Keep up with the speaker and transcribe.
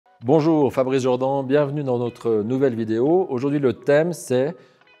Bonjour, Fabrice Jordan, bienvenue dans notre nouvelle vidéo. Aujourd'hui, le thème, c'est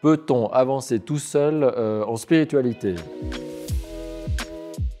 « Peut-on avancer tout seul en spiritualité ?»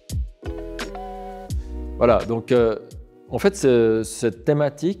 Voilà, donc en fait, cette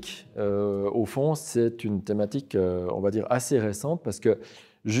thématique, au fond, c'est une thématique, on va dire, assez récente parce que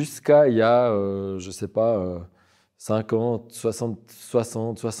jusqu'à il y a, je ne sais pas, 50, 60,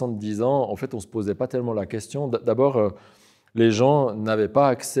 60, 70 ans, en fait, on ne se posait pas tellement la question. D'abord, les gens n'avaient pas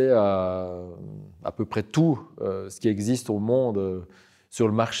accès à peu près tout ce qui existe au monde sur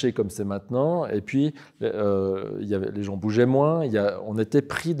le marché comme c'est maintenant. Et puis, les gens bougeaient moins. On était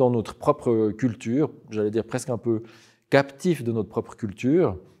pris dans notre propre culture, j'allais dire presque un peu captifs de notre propre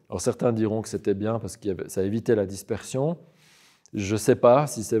culture. Alors certains diront que c'était bien parce que ça évitait la dispersion. Je ne sais pas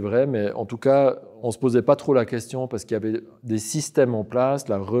si c'est vrai, mais en tout cas, on ne se posait pas trop la question parce qu'il y avait des systèmes en place.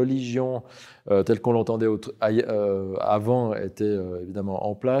 La religion, telle qu'on l'entendait avant, était évidemment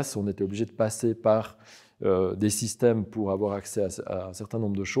en place. On était obligé de passer par des systèmes pour avoir accès à un certain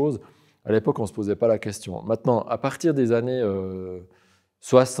nombre de choses. À l'époque, on ne se posait pas la question. Maintenant, à partir des années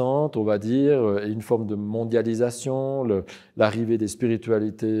 60, on va dire, et une forme de mondialisation, l'arrivée des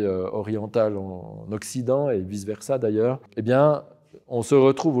spiritualités orientales en Occident et vice-versa d'ailleurs, eh bien, on se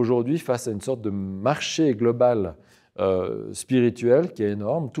retrouve aujourd'hui face à une sorte de marché global spirituel qui est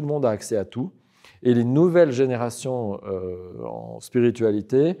énorme. Tout le monde a accès à tout. Et les nouvelles générations en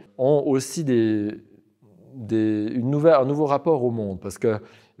spiritualité ont aussi un nouveau rapport au monde, parce que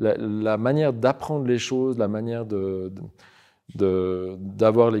la manière d'apprendre les choses, la manière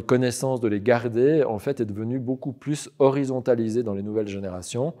d'avoir les connaissances, de les garder, en fait, est devenue beaucoup plus horizontalisée dans les nouvelles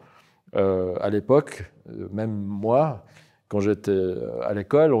générations. À l'époque, même moi, quand j'étais à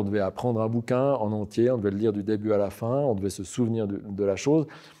l'école, on devait apprendre un bouquin en entier, on devait le lire du début à la fin, on devait se souvenir de la chose,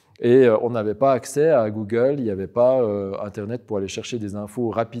 et on n'avait pas accès à Google, il n'y avait pas Internet pour aller chercher des infos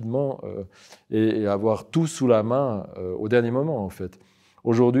rapidement et avoir tout sous la main au dernier moment, en fait.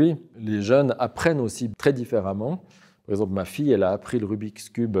 Aujourd'hui, les jeunes apprennent aussi très différemment. Par exemple, ma fille, elle a appris le Rubik's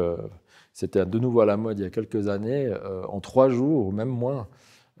Cube, c'était de nouveau à la mode il y a quelques années, en 3 jours, ou même moins,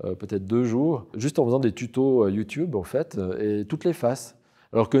 peut-être 2 jours, juste en faisant des tutos YouTube, en fait, et toutes les faces.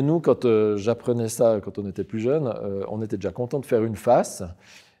 Alors que nous, quand j'apprenais ça, quand on était plus jeune, on était déjà content de faire une face.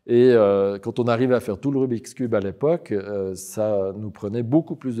 Et quand on arrivait à faire tout le Rubik's Cube à l'époque, ça nous prenait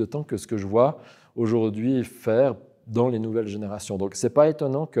beaucoup plus de temps que ce que je vois aujourd'hui faire dans les nouvelles générations. Donc, ce n'est pas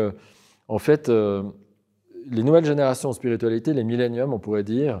étonnant que, en fait, les nouvelles générations en spiritualité, les milléniums, on pourrait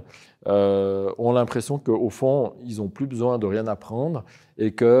dire, ont l'impression qu'au fond, ils n'ont plus besoin de rien apprendre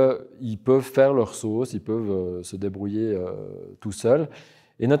et qu'ils peuvent faire leur sauce, ils peuvent se débrouiller tout seuls.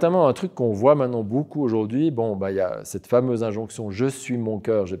 Et notamment, un truc qu'on voit maintenant beaucoup aujourd'hui, il y a cette fameuse injonction « je suis mon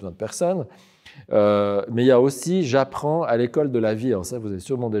cœur, j'ai besoin de personne », mais il y a aussi « j'apprends à l'école de la vie ». Alors ça, vous avez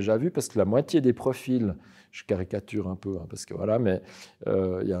sûrement déjà vu, parce que la moitié des profils, je caricature un peu, parce que voilà, mais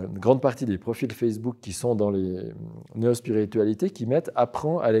il y a une grande partie des profils Facebook qui sont dans les néo-spiritualités qui mettent «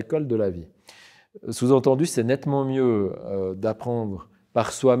 apprends à l'école de la vie ». Sous-entendu, c'est nettement mieux d'apprendre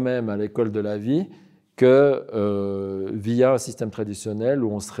par soi-même à l'école de la vie que via un système traditionnel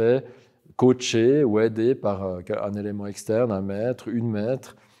où on serait coaché ou aidé par un élément externe, un maître, une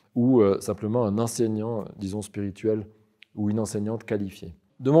maître, ou simplement un enseignant, disons, spirituel, ou une enseignante qualifiée.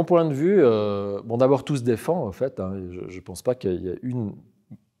 De mon point de vue, d'abord tout se défend en fait, hein, je ne pense pas qu'il y ait une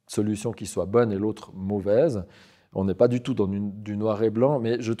solution qui soit bonne et l'autre mauvaise. On n'est pas du tout dans du noir et blanc,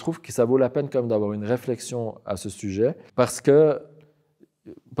 mais je trouve que ça vaut la peine quand même d'avoir une réflexion à ce sujet, parce que,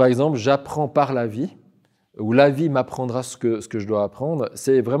 par exemple, j'apprends par la vie, ou la vie m'apprendra ce que je dois apprendre.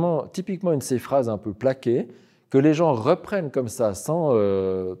 C'est vraiment typiquement une de ces phrases un peu plaquées, que les gens reprennent comme ça sans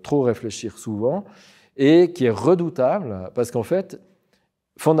trop réfléchir souvent, et qui est redoutable, parce qu'en fait,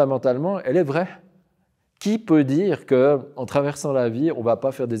 fondamentalement, elle est vraie. Qui peut dire qu'en traversant la vie, on ne va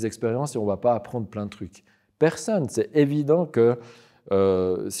pas faire des expériences et on ne va pas apprendre plein de trucs? Personne. C'est évident que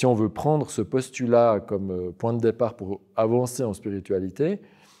si on veut prendre ce postulat comme point de départ pour avancer en spiritualité,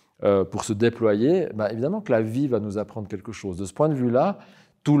 pour se déployer, évidemment que la vie va nous apprendre quelque chose. De ce point de vue-là,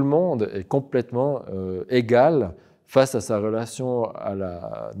 tout le monde est complètement égal face à sa relation à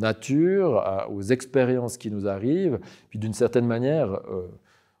la nature, aux expériences qui nous arrivent, puis d'une certaine manière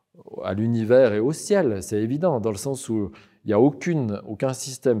à l'univers et au ciel. C'est évident, dans le sens où il n'y a aucun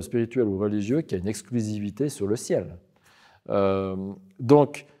système spirituel ou religieux qui a une exclusivité sur le ciel.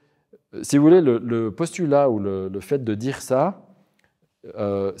 Donc, si vous voulez, le postulat ou le fait de dire ça,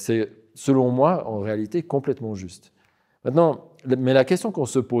 c'est, selon moi, en réalité, complètement juste. Maintenant, mais la question qu'on ne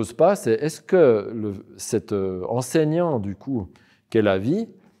se pose pas, c'est est-ce que cet enseignant, du coup, qu'est la vie,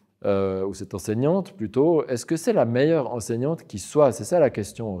 ou cette enseignante plutôt, est-ce que c'est la meilleure enseignante qui soit? C'est ça la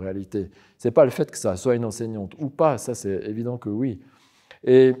question en réalité. Ce n'est pas le fait que ça soit une enseignante ou pas, ça c'est évident que oui.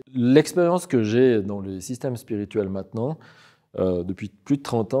 Et l'expérience que j'ai dans les systèmes spirituels maintenant, depuis plus de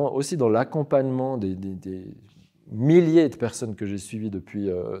 30 ans, aussi dans l'accompagnement des milliers de personnes que j'ai suivies depuis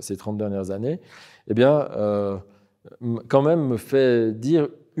ces 30 dernières années, eh bien, quand même me fait dire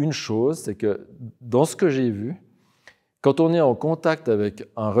une chose, c'est que dans ce que j'ai vu, quand on est en contact avec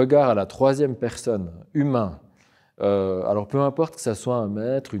un regard à la troisième personne, humain, alors peu importe que ce soit un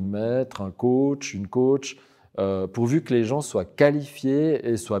maître, une maître, un coach, une coach, pourvu que les gens soient qualifiés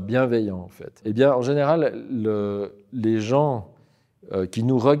et soient bienveillants en fait. Eh bien, en général, les gens qui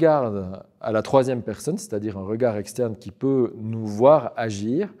nous regardent à la troisième personne, c'est-à-dire un regard externe qui peut nous voir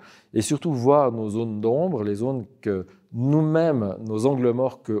agir et surtout voir nos zones d'ombre, les zones que nous-mêmes, nos angles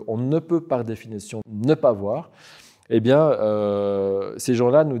morts qu'on ne peut par définition ne pas voir, eh bien, ces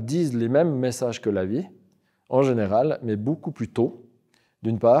gens-là nous disent les mêmes messages que la vie, en général, mais beaucoup plus tôt,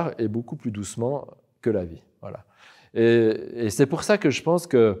 d'une part, et beaucoup plus doucement que la vie. Voilà. Et c'est pour ça que je pense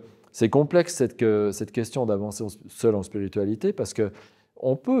que c'est complexe cette question d'avancer seul en spiritualité, parce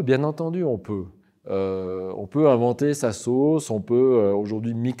qu'on peut, bien entendu, on peut inventer sa sauce, on peut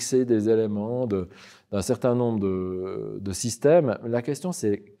aujourd'hui mixer des éléments d'un certain nombre de systèmes. La question,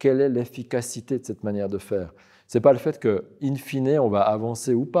 c'est quelle est l'efficacité de cette manière de faire? Ce n'est pas le fait qu'in fine, on va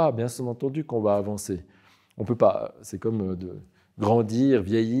avancer ou pas, bien entendu qu'on va avancer. On peut pas, c'est comme de grandir,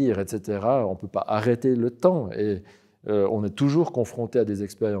 vieillir, etc. On ne peut pas arrêter le temps et on est toujours confronté à des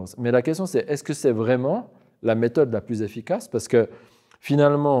expériences. Mais la question, c'est est-ce que c'est vraiment la méthode la plus efficace? Parce que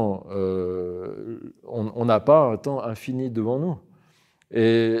finalement, on n'a pas un temps infini devant nous.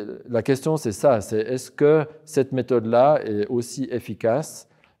 Et la question, c'est ça, c'est est-ce que cette méthode-là est aussi efficace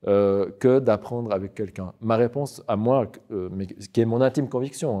que d'apprendre avec quelqu'un? Ma réponse à moi, mais qui est mon intime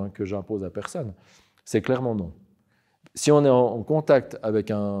conviction, que j'impose à personne, c'est clairement non. Si on est en contact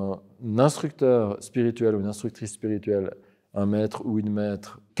avec un instructeur spirituel ou une instructrice spirituelle, un maître ou une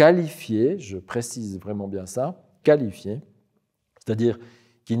maître qualifié, je précise vraiment bien ça, qualifié, c'est-à-dire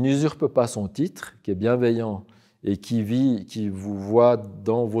qui n'usurpe pas son titre, qui est bienveillant et qui vous voit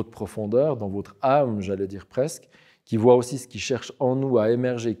dans votre profondeur, dans votre âme, j'allais dire presque, qui voit aussi ce qui cherche en nous à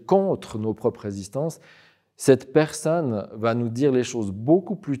émerger contre nos propres résistances, cette personne va nous dire les choses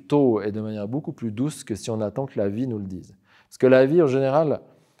beaucoup plus tôt et de manière beaucoup plus douce que si on attend que la vie nous le dise. Parce que la vie, en général,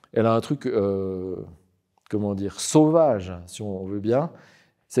 elle a un truc, comment dire, sauvage, si on veut bien,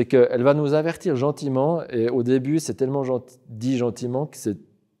 c'est qu'elle va nous avertir gentiment et au début, c'est tellement dit gentiment que c'est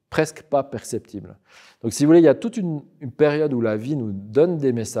presque pas perceptible. Donc, si vous voulez, il y a toute une période où la vie nous donne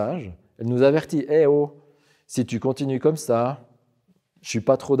des messages, elle nous avertit « Eh oh, si tu continues comme ça, je ne suis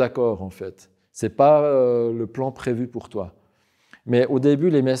pas trop d'accord en fait. Ce n'est pas le plan prévu pour toi. » Mais au début,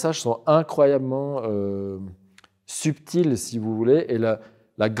 les messages sont incroyablement subtils, si vous voulez, et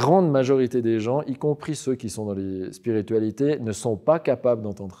la grande majorité des gens, y compris ceux qui sont dans les spiritualités, ne sont pas capables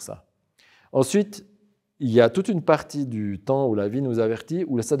d'entendre ça. Ensuite, il y a toute une partie du temps où la vie nous avertit,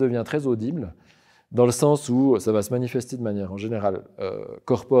 où ça devient très audible, dans le sens où ça va se manifester de manière en général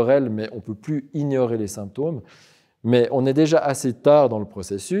corporelle, mais on ne peut plus ignorer les symptômes. Mais on est déjà assez tard dans le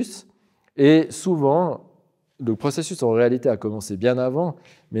processus, et souvent, le processus en réalité a commencé bien avant,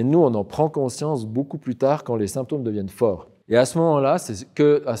 mais nous, on en prend conscience beaucoup plus tard quand les symptômes deviennent forts. Et à ce moment-là, c'est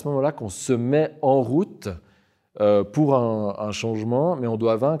à ce moment-là qu'on se met en route pour un changement, mais on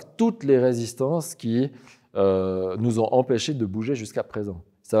doit vaincre toutes les résistances qui nous ont empêchés de bouger jusqu'à présent.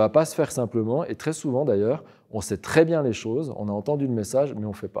 Ça ne va pas se faire simplement, et très souvent d'ailleurs, on sait très bien les choses, on a entendu le message, mais on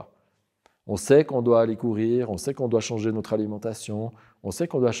ne fait pas. On sait qu'on doit aller courir, on sait qu'on doit changer notre alimentation, on sait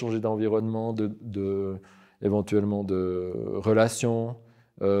qu'on doit changer d'environnement, éventuellement de relations,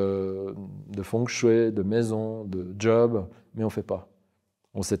 de feng shui, de maison, de job, mais on ne fait pas.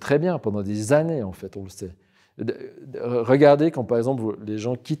 On sait très bien, pendant des années en fait, on le sait. Regardez quand par exemple les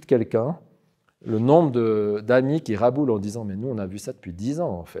gens quittent quelqu'un, le nombre d'amis qui raboulent en disant « mais nous on a vu ça depuis 10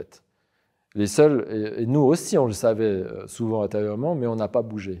 ans en fait ». Les seuls, et nous aussi on le savait souvent intérieurement, mais on n'a pas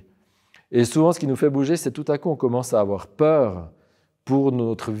bougé. Et souvent ce qui nous fait bouger, c'est tout à coup on commence à avoir peur pour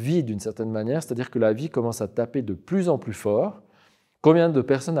notre vie d'une certaine manière, c'est-à-dire que la vie commence à taper de plus en plus fort. Combien de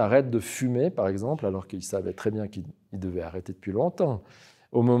personnes arrêtent de fumer, par exemple, alors qu'ils savaient très bien qu'ils devaient arrêter depuis longtemps,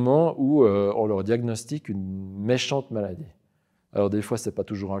 au moment où on leur diagnostique une méchante maladie. Alors des fois, ce n'est pas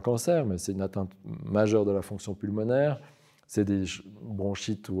toujours un cancer, mais c'est une atteinte majeure de la fonction pulmonaire, c'est des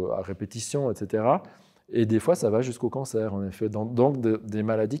bronchites à répétition, etc. Et des fois, ça va jusqu'au cancer, en effet, donc des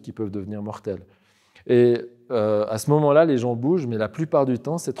maladies qui peuvent devenir mortelles. Et à ce moment-là, les gens bougent, mais la plupart du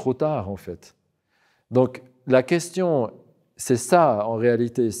temps, c'est trop tard, en fait. Donc la question, c'est ça en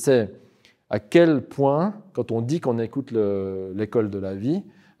réalité, c'est à quel point, quand on dit qu'on écoute l'école de la vie,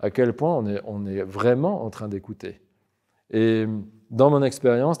 à quel point on est vraiment en train d'écouter. Et dans mon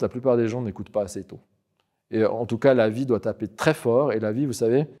expérience, la plupart des gens n'écoutent pas assez tôt. Et en tout cas, la vie doit taper très fort. Et la vie, vous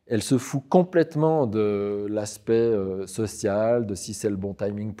savez, elle se fout complètement de l'aspect social, de si c'est le bon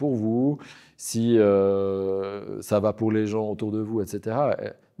timing pour vous, si ça va pour les gens autour de vous, etc.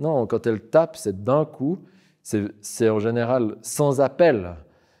 Non, quand elle tape, c'est d'un coup, c'est en général sans appel.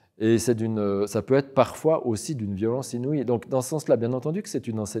 Et ça peut être parfois aussi d'une violence inouïe. Donc, dans ce sens-là, bien entendu que c'est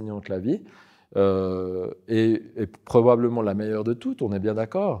une enseignante, la vie, et probablement la meilleure de toutes, on est bien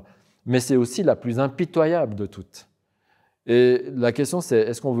d'accord, mais c'est aussi la plus impitoyable de toutes. Et la question, c'est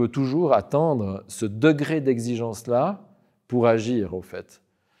est-ce qu'on veut toujours attendre ce degré d'exigence-là pour agir, au fait?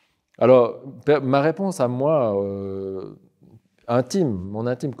 Alors, ma réponse à moi, mon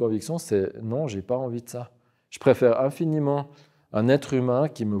intime conviction, c'est non, je n'ai pas envie de ça. Je préfère infiniment un être humain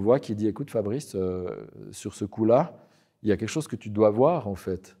qui me voit, qui dit « Écoute Fabrice, sur ce coup-là, il y a quelque chose que tu dois voir en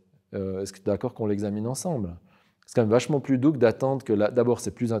fait. Est-ce que tu es d'accord qu'on l'examine ensemble ?» C'est quand même vachement plus doux que d'attendre que d'abord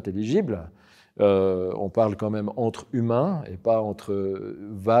c'est plus intelligible. On parle quand même entre humains et pas entre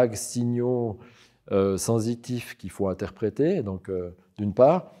vagues signaux sensitifs qu'il faut interpréter, donc d'une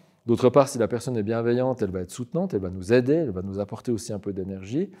part. D'autre part, si la personne est bienveillante, elle va être soutenante, elle va nous aider, elle va nous apporter aussi un peu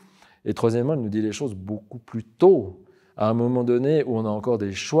d'énergie. Et troisièmement, elle nous dit les choses beaucoup plus tôt, à un moment donné où on a encore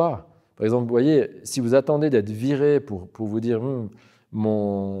des choix. Par exemple, vous voyez, si vous attendez d'être viré pour vous dire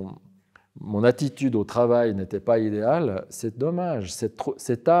mon attitude au travail n'était pas idéale, c'est dommage,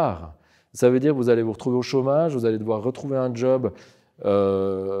 c'est tard. Ça veut dire que vous allez vous retrouver au chômage, vous allez devoir retrouver un job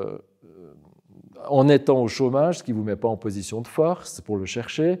en étant au chômage, ce qui ne vous met pas en position de force pour le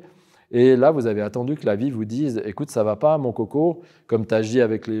chercher. Et là, vous avez attendu que la vie vous dise « Écoute, ça ne va pas, mon coco, comme tu agis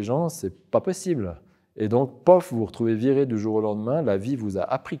avec les gens, ce n'est pas possible. » Et donc, pof, vous vous retrouvez viré du jour au lendemain. La vie vous a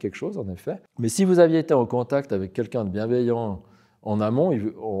appris quelque chose, en effet. Mais si vous aviez été en contact avec quelqu'un de bienveillant en amont,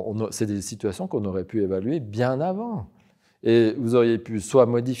 c'est des situations qu'on aurait pu évaluer bien avant. Et vous auriez pu soit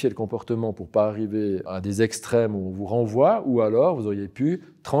modifier le comportement pour ne pas arriver à des extrêmes où on vous renvoie, ou alors vous auriez pu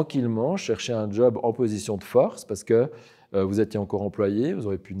tranquillement chercher un job en position de force parce que vous étiez encore employé, vous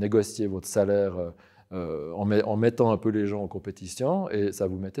auriez pu négocier votre salaire en mettant un peu les gens en compétition et ça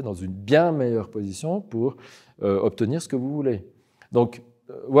vous mettait dans une bien meilleure position pour obtenir ce que vous voulez. Donc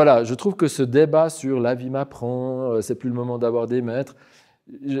voilà, je trouve que ce débat sur la vie m'apprend, c'est plus le moment d'avoir des maîtres,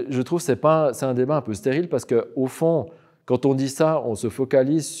 je trouve que c'est un débat un peu stérile parce qu'au fond, quand on dit ça, on se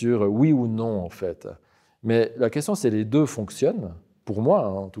focalise sur oui ou non en fait. Mais la question c'est les deux fonctionnent. Pour moi,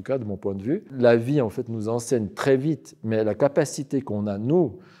 en tout cas, de mon point de vue, la vie en fait, nous enseigne très vite, mais la capacité qu'on a,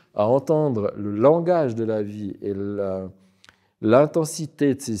 nous, à entendre le langage de la vie et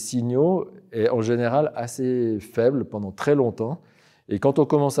l'intensité de ces signaux est en général assez faible pendant très longtemps. Et quand on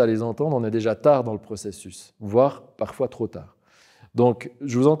commence à les entendre, on est déjà tard dans le processus, voire parfois trop tard. Donc,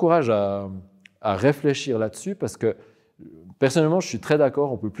 je vous encourage à réfléchir là-dessus parce que, personnellement, je suis très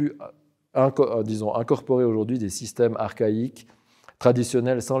d'accord, on ne peut plus, incorporer aujourd'hui des systèmes archaïques,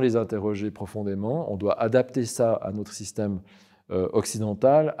 traditionnels sans les interroger profondément. On doit adapter ça à notre système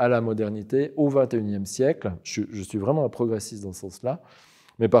occidental, à la modernité, au XXIe siècle. Je suis vraiment un progressiste dans ce sens-là.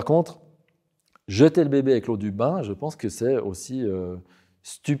 Mais par contre, jeter le bébé avec l'eau du bain, je pense que c'est aussi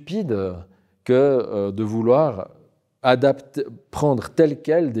stupide que de vouloir prendre telles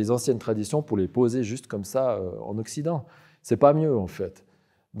quelles des anciennes traditions pour les poser juste comme ça en Occident. C'est pas mieux en fait.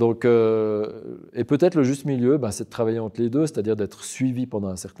 Donc, et peut-être le juste milieu, c'est de travailler entre les deux, c'est-à-dire d'être suivi pendant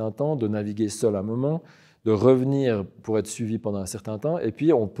un certain temps, de naviguer seul un moment, de revenir pour être suivi pendant un certain temps, et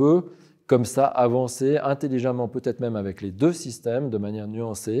puis on peut comme ça avancer intelligemment, peut-être même avec les deux systèmes, de manière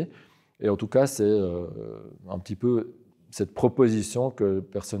nuancée. Et en tout cas, c'est un petit peu cette proposition que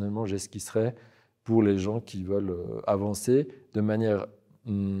personnellement j'esquisserais pour les gens qui veulent avancer de manière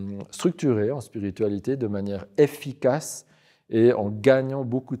structurée en spiritualité, de manière efficace, et en gagnant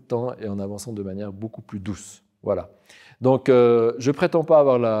beaucoup de temps et en avançant de manière beaucoup plus douce. Voilà. Donc, je ne prétends pas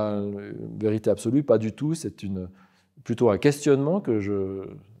avoir la vérité absolue, pas du tout. C'est plutôt un questionnement que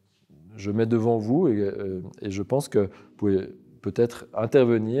je mets devant vous et je pense que vous pouvez peut-être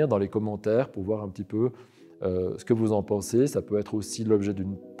intervenir dans les commentaires pour voir un petit peu ce que vous en pensez. Ça peut être aussi l'objet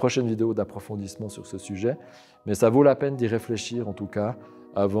d'une prochaine vidéo d'approfondissement sur ce sujet, mais ça vaut la peine d'y réfléchir en tout cas,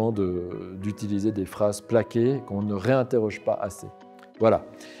 avant d'utiliser des phrases plaquées qu'on ne réinterroge pas assez. Voilà.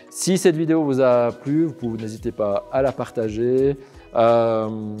 Si cette vidéo vous a plu, vous n'hésitez pas à la partager, à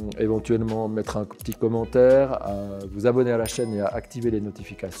éventuellement mettre un petit commentaire, à vous abonner à la chaîne et à activer les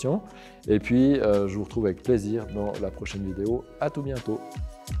notifications. Et puis, je vous retrouve avec plaisir dans la prochaine vidéo. À tout bientôt.